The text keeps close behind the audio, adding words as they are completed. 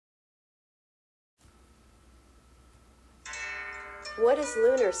What is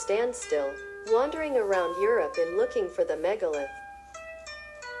lunar standstill? Wandering around Europe and looking for the megalith.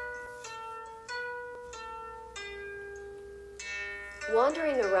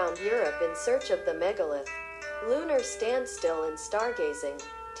 Wandering around Europe in search of the megalith. Lunar standstill and stargazing.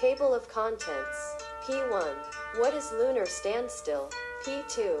 Table of contents. P1. What is lunar standstill?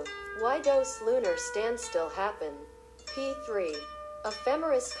 P2. Why does lunar standstill happen? P3.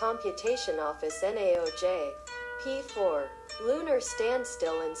 Ephemeris Computation Office NAOJ. P4. Lunar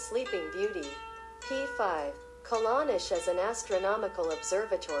Standstill and Sleeping Beauty. P5. Kalanish as an Astronomical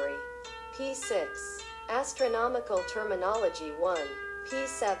Observatory. P6. Astronomical Terminology 1.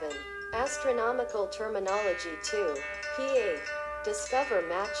 P7. Astronomical Terminology 2. P8. Discover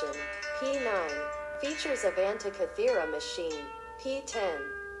Machin. P9. Features of Antikythera Machine. P10.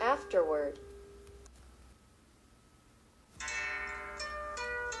 Afterward.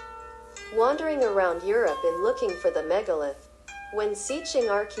 Wandering around Europe and looking for the megalith. When searching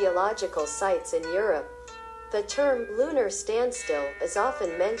archaeological sites in Europe, the term lunar standstill is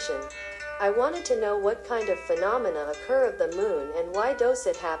often mentioned. I wanted to know what kind of phenomena occur of the moon and why does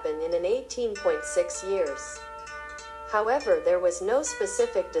it happen in an 18.6 years. However, there was no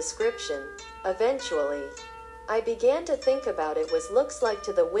specific description. Eventually, I began to think about it was looks like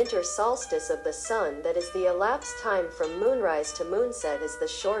to the winter solstice of the sun, that is the elapsed time from moonrise to moonset is the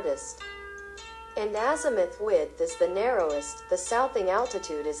shortest. And azimuth width is the narrowest, the southing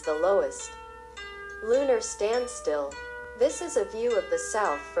altitude is the lowest. Lunar standstill. This is a view of the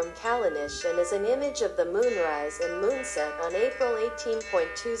south from Kalanish and is an image of the moonrise and moonset on April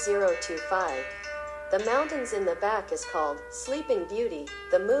 18.2025. The mountains in the back is called Sleeping Beauty.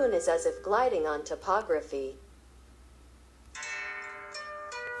 The moon is as if gliding on topography.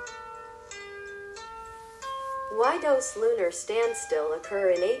 Why does lunar standstill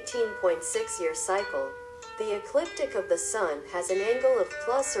occur in 18.6-year cycle? The ecliptic of the sun has an angle of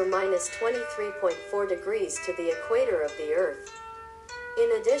plus or minus 23.4 degrees to the equator of the Earth. In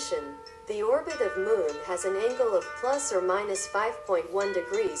addition, the orbit of moon has an angle of plus or minus 5.1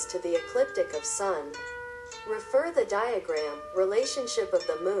 degrees to the ecliptic of sun. Refer the diagram, relationship of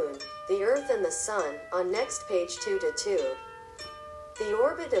the moon, the Earth and the sun, on next page 2-2. The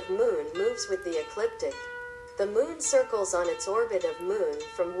orbit of moon moves with the ecliptic. The moon circles on its orbit of moon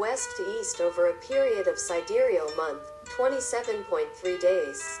from west to east over a period of sidereal month, 27.3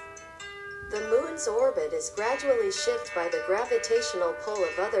 days. The moon's orbit is gradually shifted by the gravitational pull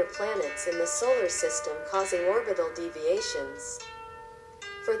of other planets in the solar system, causing orbital deviations.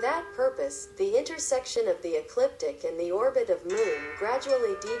 For that purpose, the intersection of the ecliptic and the orbit of moon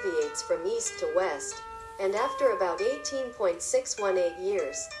gradually deviates from east to west, and after about 18.618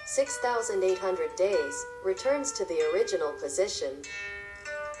 years, 6,800 days, returns to the original position.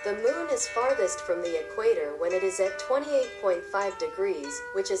 The moon is farthest from the equator when it is at 28.5 degrees,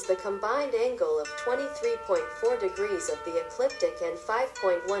 which is the combined angle of 23.4 degrees of the ecliptic and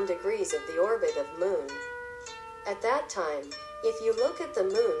 5.1 degrees of the orbit of moon. At that time, if you look at the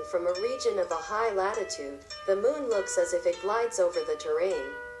moon from a region of a high latitude, the moon looks as if it glides over the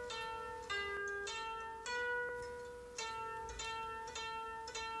terrain.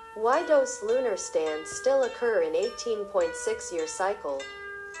 Why does lunar standstill occur in 18.6-year cycle?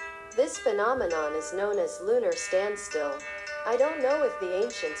 This phenomenon is known as lunar standstill. I don't know if the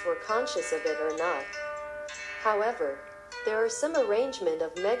ancients were conscious of it or not. However, there are some arrangement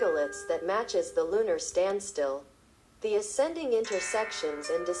of megaliths that matches the lunar standstill. The ascending intersections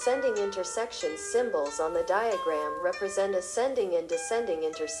and descending intersections symbols on the diagram represent ascending and descending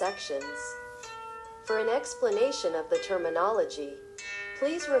intersections. For an explanation of the terminology,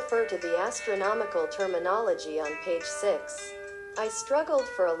 please refer to the astronomical terminology on page 6. I struggled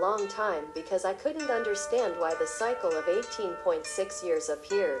for a long time because I couldn't understand why the cycle of 18.6 years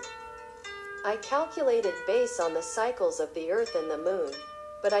appeared. I calculated based on the cycles of the Earth and the Moon,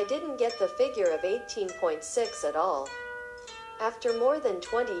 but I didn't get the figure of 18.6 at all. After more than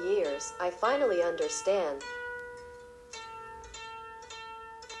 20 years, I finally understand.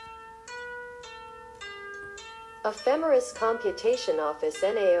 Ephemeris Computation Office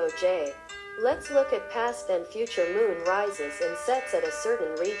NAOJ. Let's look at past and future moon rises and sets at a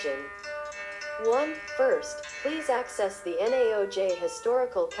certain region. 1. First, please access the NAOJ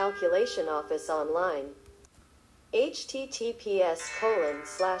Historical Calculation Office online.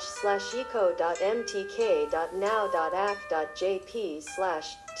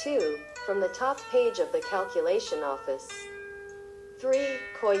 https://eco.mtk.now.ac.jp/2 from the top page of the calculation office. 3.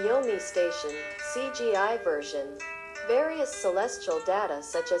 Koyomi Station, CGI version. Various celestial data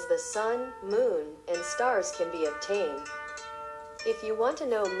such as the sun, moon, and stars can be obtained. If you want to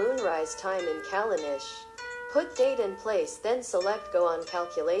know moonrise time in Kalanish, Put date and place, then select Go on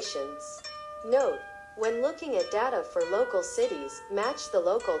Calculations. Note: when looking at data for local cities, match the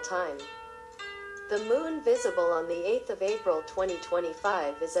local time. The moon visible on the 8th of April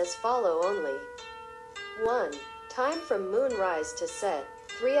 2025 is as follow only. 1. Time from moonrise to set,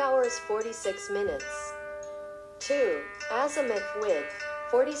 3 hours 46 minutes. 2. Azimuth width,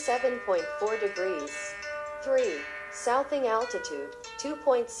 47.4 degrees. 3. Southing altitude,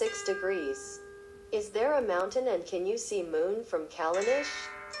 2.6 degrees. Is there a mountain and can you see moon from Callanish?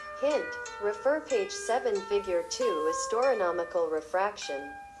 Hint: refer page 7 figure 2 Astronomical refraction.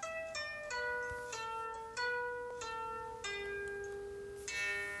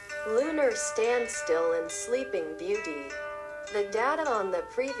 Lunar Standstill and Sleeping Beauty. The data on the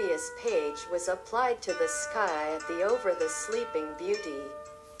previous page was applied to the sky at the over the Sleeping Beauty.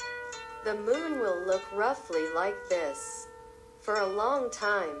 The moon will look roughly like this. For a long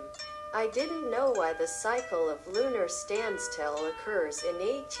time, I didn't know why the cycle of lunar standstill occurs in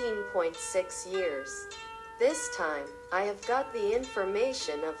 18.6 years. This time, I have got the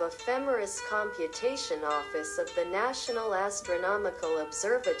information of Ephemeris Computation Office of the National Astronomical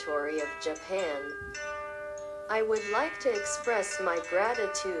Observatory of Japan. I would like to express my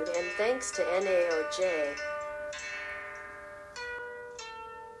gratitude and thanks to NAOJ.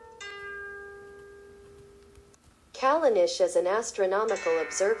 Callanish is an astronomical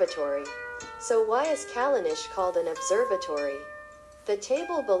observatory. So why is Callanish called an observatory? The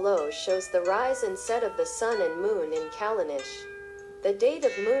table below shows the rise and set of the sun and moon in Callanish. The date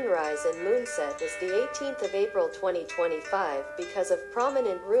of moonrise and moonset is the 18th of April 2025 because of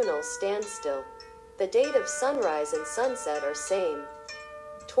prominent lunar standstill. The date of sunrise and sunset are same.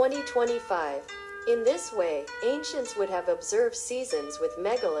 2025. In this way, ancients would have observed seasons with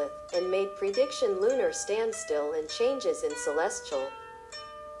megalith and made prediction lunar standstill and changes in celestial.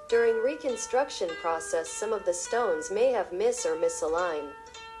 During reconstruction process, some of the stones may have or misaligned.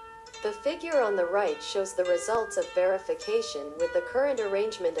 The figure on the right shows the results of verification with the current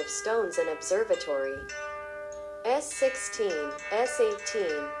arrangement of stones in observatory. S16,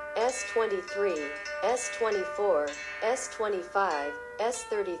 S18, S23, S24, S25,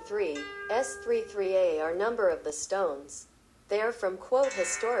 S33, S33A are number of the stones. They are from quote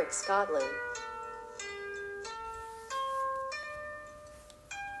Historic Scotland.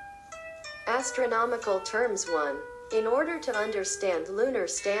 Astronomical terms 1. In order to understand lunar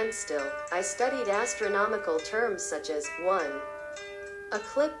standstill, I studied astronomical terms such as 1.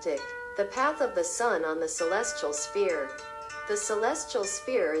 Ecliptic, the path of the sun on the celestial sphere. The celestial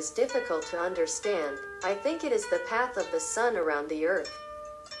sphere is difficult to understand. I think it is the path of the sun around the earth.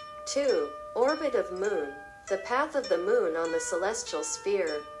 2. Orbit of moon, the path of the moon on the celestial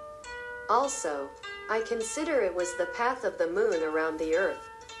sphere. Also, I consider it was the path of the moon around the earth.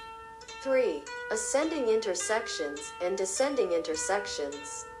 3. Ascending intersections and descending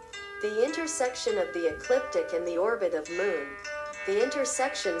intersections. The intersection of the ecliptic and the orbit of moon. The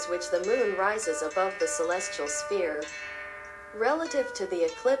intersections which the moon rises above the celestial sphere. Relative to the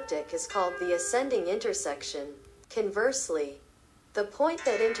ecliptic is called the ascending intersection. Conversely, the point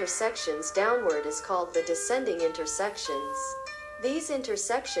that intersections downward is called the descending intersections. These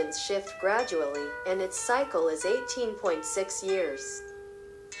intersections shift gradually, and its cycle is 18.6 years.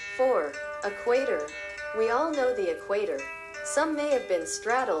 4. Equator. We all know the equator. Some may have been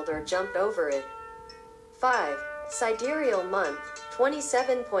straddled or jumped over it. 5. Sidereal month,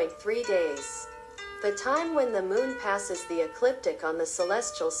 27.3 days. The time when the moon passes the ecliptic on the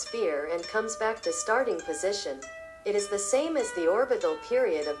celestial sphere and comes back to starting position. It is the same as the orbital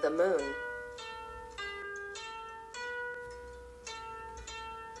period of the moon.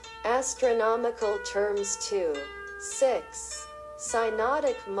 Astronomical terms 2. 6.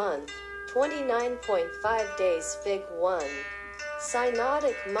 Synodic month, 29.5 days Fig. 1.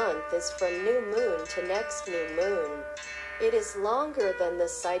 Synodic month is from new moon to next new moon. It is longer than the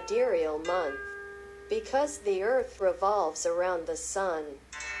sidereal month, because the earth revolves around the sun.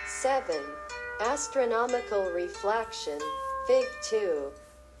 7. Astronomical reflection, Fig. 2.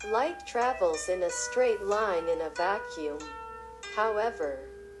 Light travels in a straight line in a vacuum. However,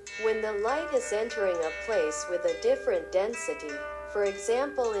 when the light is entering a place with a different density, for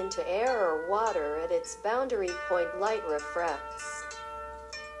example into air or water at its boundary point, light refracts.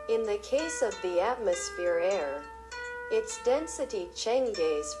 In the case of the atmosphere air, its density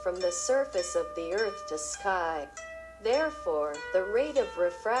changes from the surface of the earth to sky. Therefore, the rate of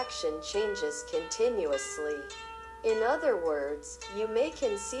refraction changes continuously. In other words, you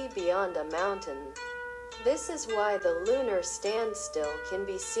can see beyond a mountain. This is why the lunar standstill can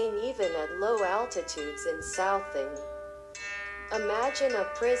be seen even at low altitudes in southing. Imagine a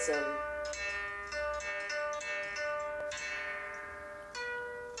prism.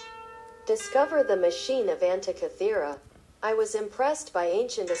 Discover the machine of Antikythera. I was impressed by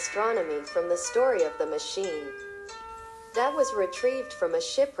ancient astronomy from the story of the machine. That was retrieved from a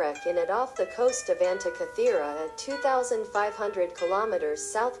shipwreck in it off the coast of Antikythera at 2,500 kilometers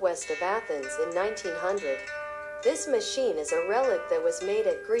southwest of Athens in 1900. This machine is a relic that was made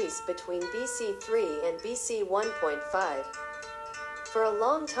at Greece between BC 3 and BC 1.5. For a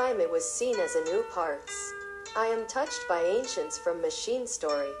long time it was seen as a new parts. I am touched by ancients from machine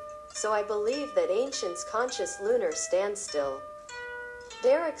story, so I believe that ancients conscious lunar standstill.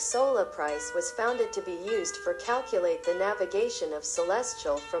 Derek Sola Price was founded to be used for calculate the navigation of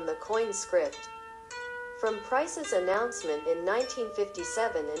celestial from the coin script. From Price's announcement in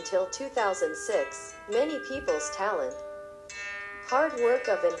 1957 until 2006, many people's talent, hard work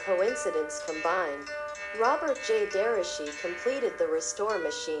of and coincidence combined, Robert J. Derishi completed the restore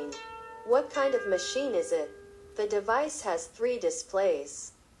machine. What kind of machine is it? The device has 3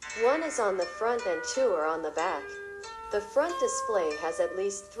 displays. One is on the front and 2 are on the back. The front display has at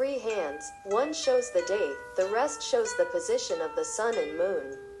least 3 hands, one shows the date, the rest shows the position of the sun and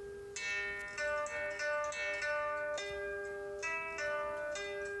moon.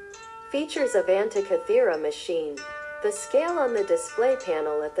 Features of Antikythera machine. The scale on the display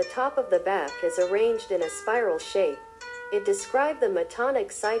panel at the top of the back is arranged in a spiral shape. It describes the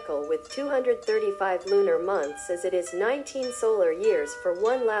Metonic cycle with 235 lunar months as it is 19 solar years for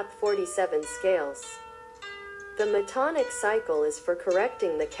 1 lap 47 scales. The Metonic cycle is for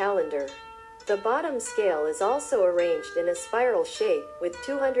correcting the calendar. The bottom scale is also arranged in a spiral shape with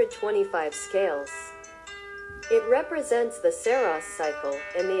 225 scales. It represents the Saros cycle,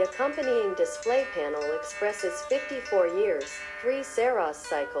 and the accompanying display panel expresses 54 years, 3 Saros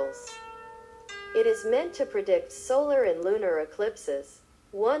cycles. It is meant to predict solar and lunar eclipses.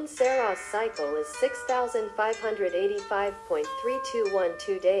 1 Saros cycle is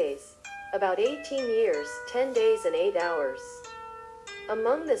 6,585.3212 days, about 18 years, 10 days and 8 hours.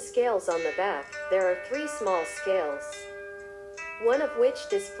 Among the scales on the back, there are 3 small scales, one of which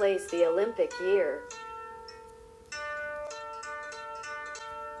displays the Olympic year.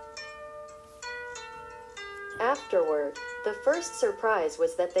 Afterward, the first surprise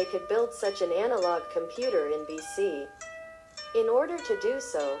was that they could build such an analog computer in BC. In order to do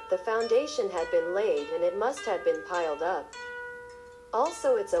so, the foundation had been laid and it must have been piled up.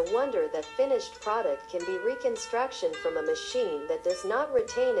 Also, it's a wonder that finished product can be reconstruction from a machine that does not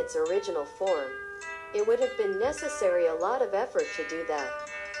retain its original form. It would have been necessary a lot of effort to do that.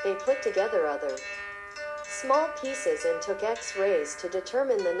 They put together other small pieces and took X-rays to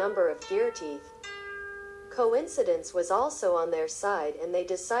determine the number of gear teeth. Coincidence was also on their side and they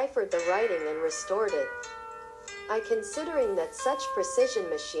deciphered the writing and restored it. Considering that such precision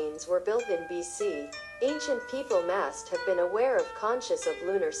machines were built in BC, ancient people must have been aware of conscious of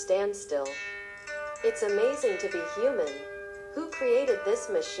lunar standstill. It's amazing to be human. Who created this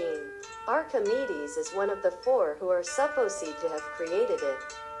machine? Archimedes is one of the 4 who are supposed to have created it,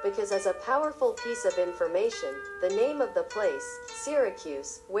 because as a powerful piece of information, the name of the place,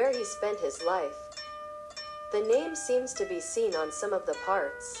 Syracuse, where he spent his life. The name seems to be seen on some of the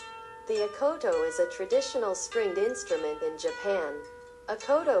parts. The akoto is a traditional stringed instrument in Japan.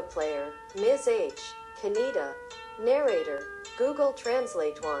 Akoto player, Ms. H. Kaneda. Narrator, Google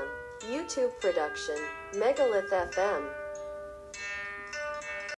Translate 1. YouTube production, Megalith FM.